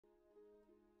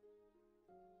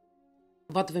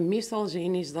Wat we meestal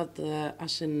zien is dat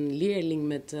als een leerling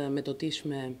met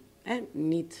autisme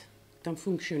niet kan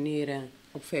functioneren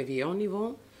op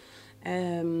VWO-niveau,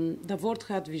 dan wordt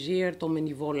geadviseerd om een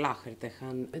niveau lager te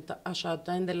gaan. Als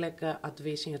uiteindelijk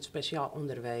advies in het speciaal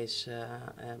onderwijs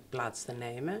plaats te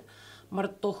nemen.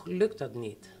 Maar toch lukt dat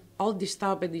niet. Al die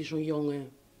stappen die zo'n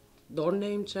jongen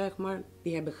doorneemt, zeg maar,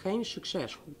 die hebben geen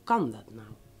succes. Hoe kan dat nou?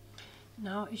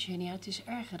 Nou, Eugenia, het is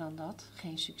erger dan dat.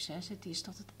 Geen succes. Het is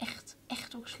dat het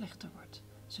echt ook slechter wordt.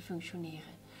 Ze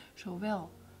functioneren.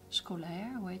 Zowel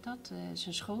scolair, hoe heet dat,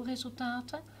 zijn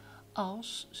schoolresultaten,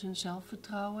 als zijn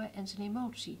zelfvertrouwen en zijn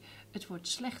emotie. Het wordt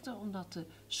slechter omdat de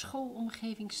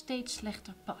schoolomgeving steeds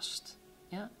slechter past.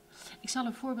 Ja? Ik zal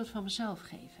een voorbeeld van mezelf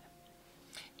geven.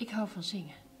 Ik hou van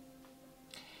zingen.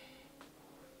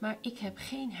 Maar ik heb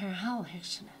geen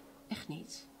herhaalhersenen. Echt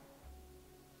niet.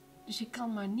 Dus ik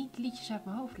kan maar niet liedjes uit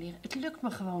mijn hoofd leren. Het lukt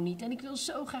me gewoon niet. En ik wil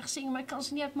zo graag zingen, maar ik kan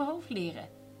ze niet uit mijn hoofd leren.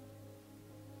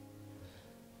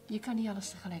 Je kan niet alles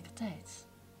tegelijkertijd.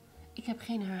 Ik heb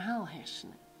geen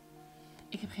herhaalhersenen.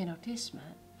 Ik heb geen autisme,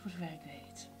 voor zover ik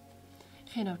weet.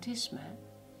 Geen autisme.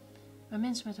 Maar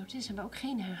mensen met autisme hebben ook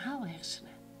geen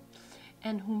herhaalhersenen.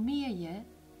 En hoe meer je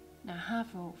naar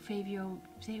HAVO, VWO,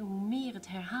 hoe meer het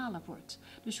herhalen wordt.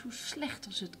 Dus hoe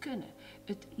slechter ze het kunnen.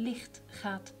 Het licht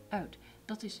gaat uit.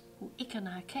 Dat is hoe ik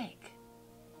ernaar kijk.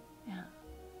 Ja.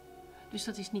 Dus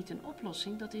dat is niet een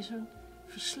oplossing, dat is een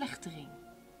verslechtering.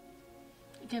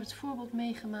 Ik heb het voorbeeld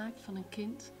meegemaakt van een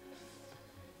kind.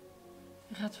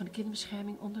 De Raad van de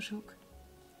Kinderbescherming onderzoek.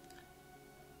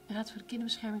 De Raad van de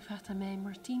Kinderbescherming vraagt aan mij: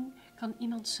 Martine, kan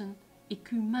iemand zijn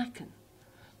IQ maken?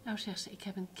 Nou, zegt ze, ik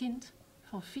heb een kind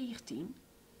van 14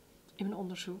 in mijn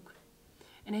onderzoek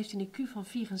en heeft een IQ van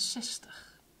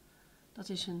 64. Dat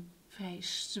is een vrij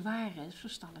zware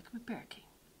verstandelijke beperking.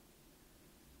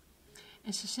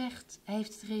 En ze zegt, hij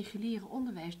heeft het reguliere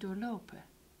onderwijs doorlopen.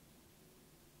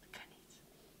 Dat kan niet.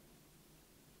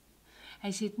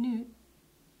 Hij zit nu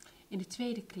in de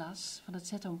tweede klas van het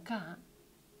ZOMK.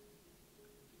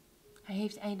 Hij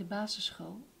heeft einde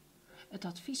basisschool het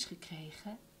advies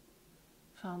gekregen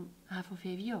van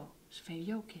HAVO-VWO, dus een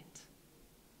VWO-kind.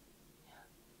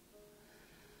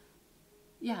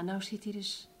 Ja, nou zit hij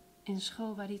dus in een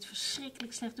school waar hij het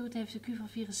verschrikkelijk slecht doet. Hij heeft een Q van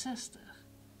 64.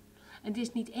 En dit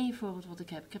is niet één voorbeeld wat ik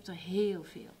heb er heel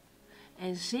veel.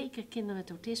 En zeker kinderen met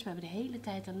autisme hebben de hele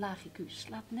tijd een laag IQ.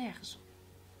 Slaat nergens op.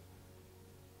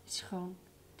 Het is gewoon,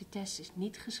 de test is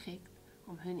niet geschikt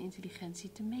om hun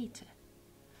intelligentie te meten.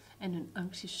 En hun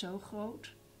angst is zo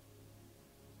groot.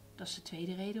 Dat is de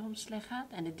tweede reden waarom het slecht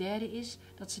gaat. En de derde is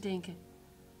dat ze denken,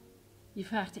 je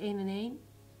vraagt 1 en 1.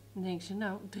 Dan denken ze,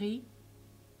 nou, 3.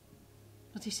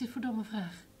 Wat is dit voor domme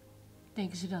vraag?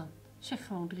 Denken ze dan. Zeg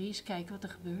gewoon 3, eens kijken wat er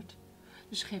gebeurt.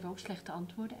 Dus ze geven ook slechte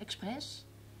antwoorden, expres.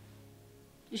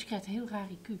 Dus je krijgt een heel raar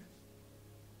IQ.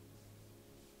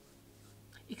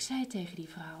 Ik zei tegen die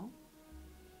vrouw,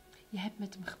 je hebt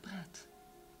met hem gepraat.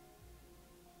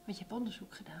 Want je hebt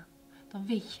onderzoek gedaan. Dan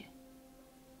weet je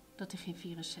dat hij geen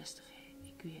 64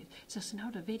 IQ heeft. Zegt ze,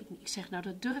 nou dat weet ik niet. Ik zeg, nou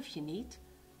dat durf je niet.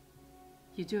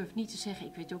 Je durft niet te zeggen,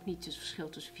 ik weet ook niet het verschil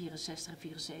tussen 64 en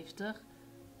 74.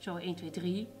 Zo 1, 2,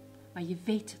 3. Maar je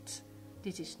weet het.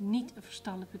 Dit is niet een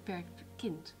verstandelijk beperkt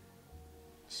kind.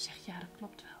 Ze zegt, ja, dat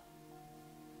klopt wel.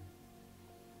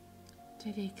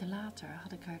 2 weken later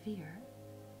had ik haar weer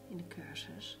in de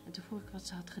cursus. En toen vroeg ik wat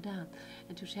ze had gedaan.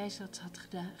 En toen zei ze dat ze had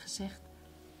gezegd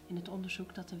in het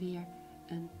onderzoek dat er weer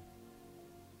een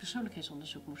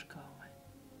persoonlijkheidsonderzoek moest komen.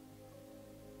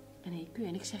 En EQ.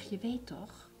 En ik zeg, je weet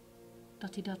toch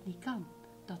dat hij dat niet kan.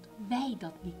 Dat wij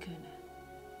dat niet kunnen.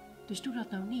 Dus doe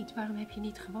dat nou niet. Waarom heb je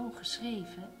niet gewoon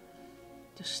geschreven?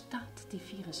 Er staat dat hij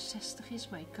 64 is,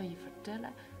 maar ik kan je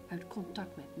vertellen, uit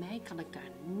contact met mij kan ik daar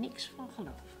niks van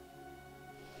geloven.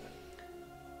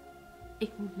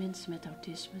 Ik moet mensen met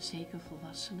autisme, zeker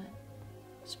volwassenen,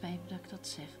 het spijt me dat ik dat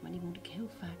zeg, maar die moet ik heel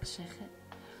vaak zeggen.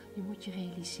 Je moet je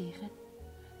realiseren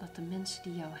dat de mensen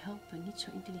die jou helpen niet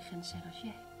zo intelligent zijn als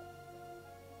jij.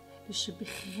 Dus ze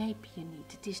begrijpen je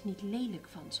niet. Het is niet lelijk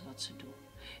van ze wat ze doen.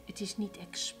 Het is niet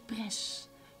expres.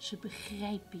 Ze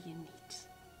begrijpen je niet.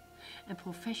 En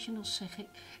professionals zeggen,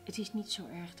 het is niet zo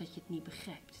erg dat je het niet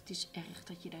begrijpt. Het is erg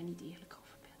dat je daar niet eerlijk